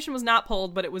her nomination was not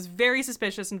pulled, but it was very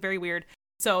suspicious and very weird.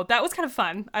 So that was kind of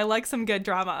fun. I like some good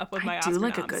drama with my Oscar I do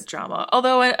like noms. a good drama.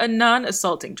 Although a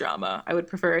non-assaulting drama. I would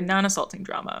prefer a non-assaulting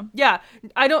drama. Yeah.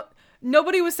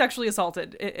 Nobody was sexually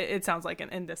assaulted, it sounds like,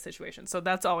 in this situation. So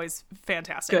that's always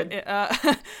fantastic.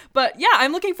 Good. But yeah,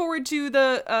 I'm looking forward to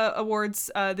the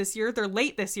awards this year. They're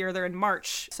late this year. They're in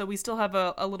March. So we still have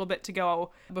a little bit to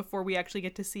go before we actually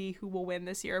get to see who will win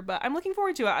this year. But I'm looking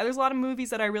forward to it. There's a lot of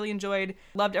movies that I really enjoyed.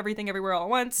 Loved Everything Everywhere All at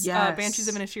Once. Yes. Banshees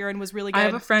of Inisherin was really good. I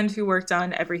have a friend who worked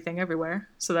on Everything Everywhere.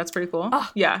 So that's pretty cool. Oh.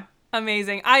 Yeah.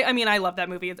 Amazing. I mean, I love that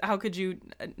movie. How could you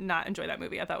not enjoy that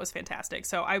movie? I thought it was fantastic.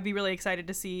 So I'd be really excited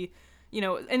to see,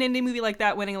 an indie movie like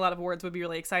that winning a lot of awards would be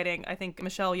really exciting. I think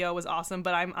Michelle Yeoh was awesome,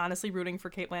 but I'm honestly rooting for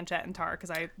Kate Blanchett and Tar because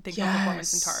I think the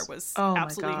performance in Tar was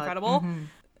absolutely incredible. Mm-hmm.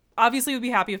 Obviously, we'd be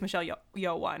happy if Michelle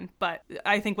Yeoh won, but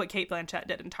I think what Kate Blanchett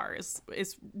did in Tar is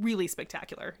really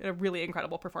spectacular. A really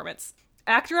incredible performance.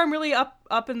 Actor I'm really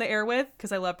up in the air with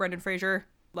because I love Brendan Fraser.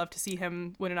 Love to see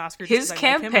him win an Oscar. His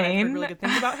campaign, I've heard really good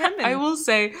things about him. I will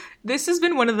say, this has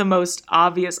been one of the most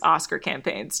obvious Oscar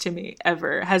campaigns to me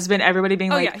ever. Has been everybody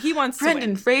being he wants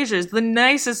Brendan Fraser's the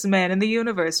nicest man in the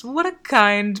universe. What a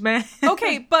kind man.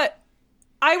 Okay, but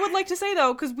I would like to say,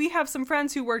 though, because we have some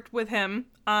friends who worked with him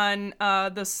on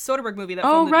the Soderbergh movie that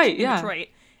filmed in Detroit.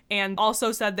 and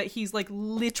also said that he's like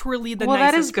literally the well,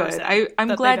 nicest that is good. person I'm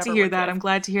that glad they've to ever hear worked that. with. I'm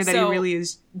glad to hear that So- he really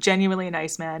is genuinely a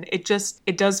nice man. It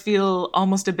does feel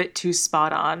almost a bit too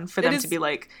spot on for them is- to be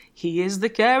like, he is the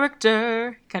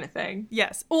character kind of thing.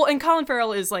 Yes. Well, and Colin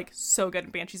Farrell is like so good in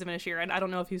Banshees of Inisherin. I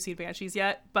don't know if you've seen Banshees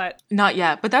yet, but Not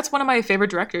yet, but that's one of my favorite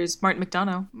directors, Martin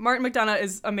McDonagh. Martin McDonagh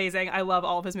is amazing. I love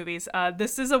all of his movies.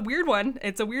 This is a weird one.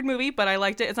 It's a weird movie, but I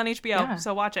liked it. It's on HBO, Yeah.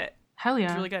 so watch it. Hell yeah.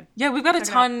 It's really good. Yeah, we've got a Check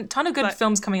it ton of good But-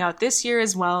 films coming out this year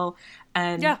as well.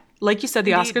 And Yeah. like you said,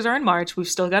 the Indeed. Oscars are in March. We've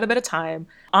still got a bit of time.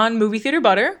 On Movie Theater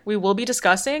Butter, we will be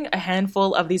discussing a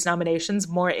handful of these nominations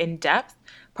more in depth,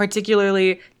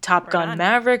 particularly Top Gun on.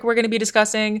 Maverick we're going to be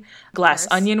discussing, Glass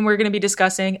course. Onion we're going to be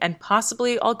discussing, and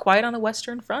possibly All Quiet on the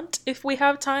Western Front if we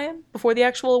have time before the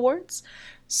actual awards.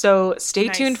 So stay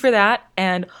Nice. tuned for that.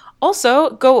 And also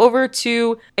go over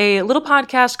to a little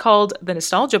podcast called The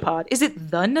Nostalgia Pod. Is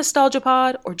it The Nostalgia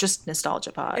Pod or just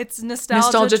Nostalgia Pod? It's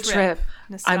Nostalgia Trip.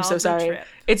 I'm so Nostalgia sorry. Trip.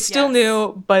 It's still Yes.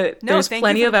 new, but No, there's thank you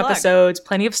plenty for of the plug. episodes,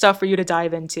 plenty of stuff for you to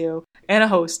dive into. Anna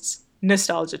hosts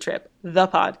Nostalgia Trip, the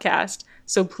podcast.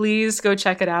 So please go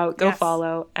check it out, go Yes.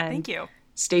 follow, and Thank you.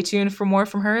 stay tuned for more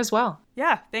from her as well.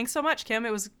 Yeah, thanks so much, Kim.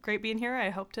 It was great being here. I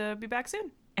hope to be back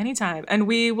soon. Anytime. And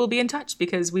we will be in touch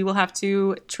because we will have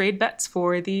to trade bets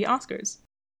for the Oscars.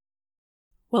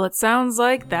 Well, it sounds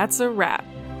like that's a wrap.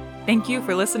 Thank you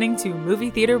for listening to Movie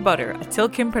Theater Butter, a Till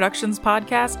Kim Productions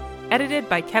podcast, edited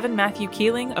by Kevin Matthew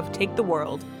Keeling of Take the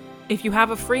World. If you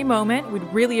have a free moment, we'd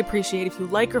really appreciate if you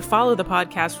like or follow the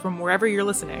podcast from wherever you're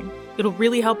listening. It'll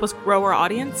really help us grow our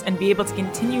audience and be able to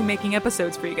continue making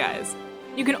episodes for you guys.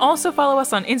 You can also follow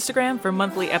us on Instagram for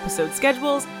monthly episode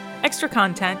schedules, extra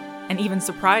content, and even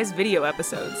surprise video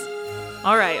episodes.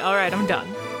 All right, I'm done.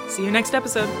 See you next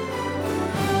episode.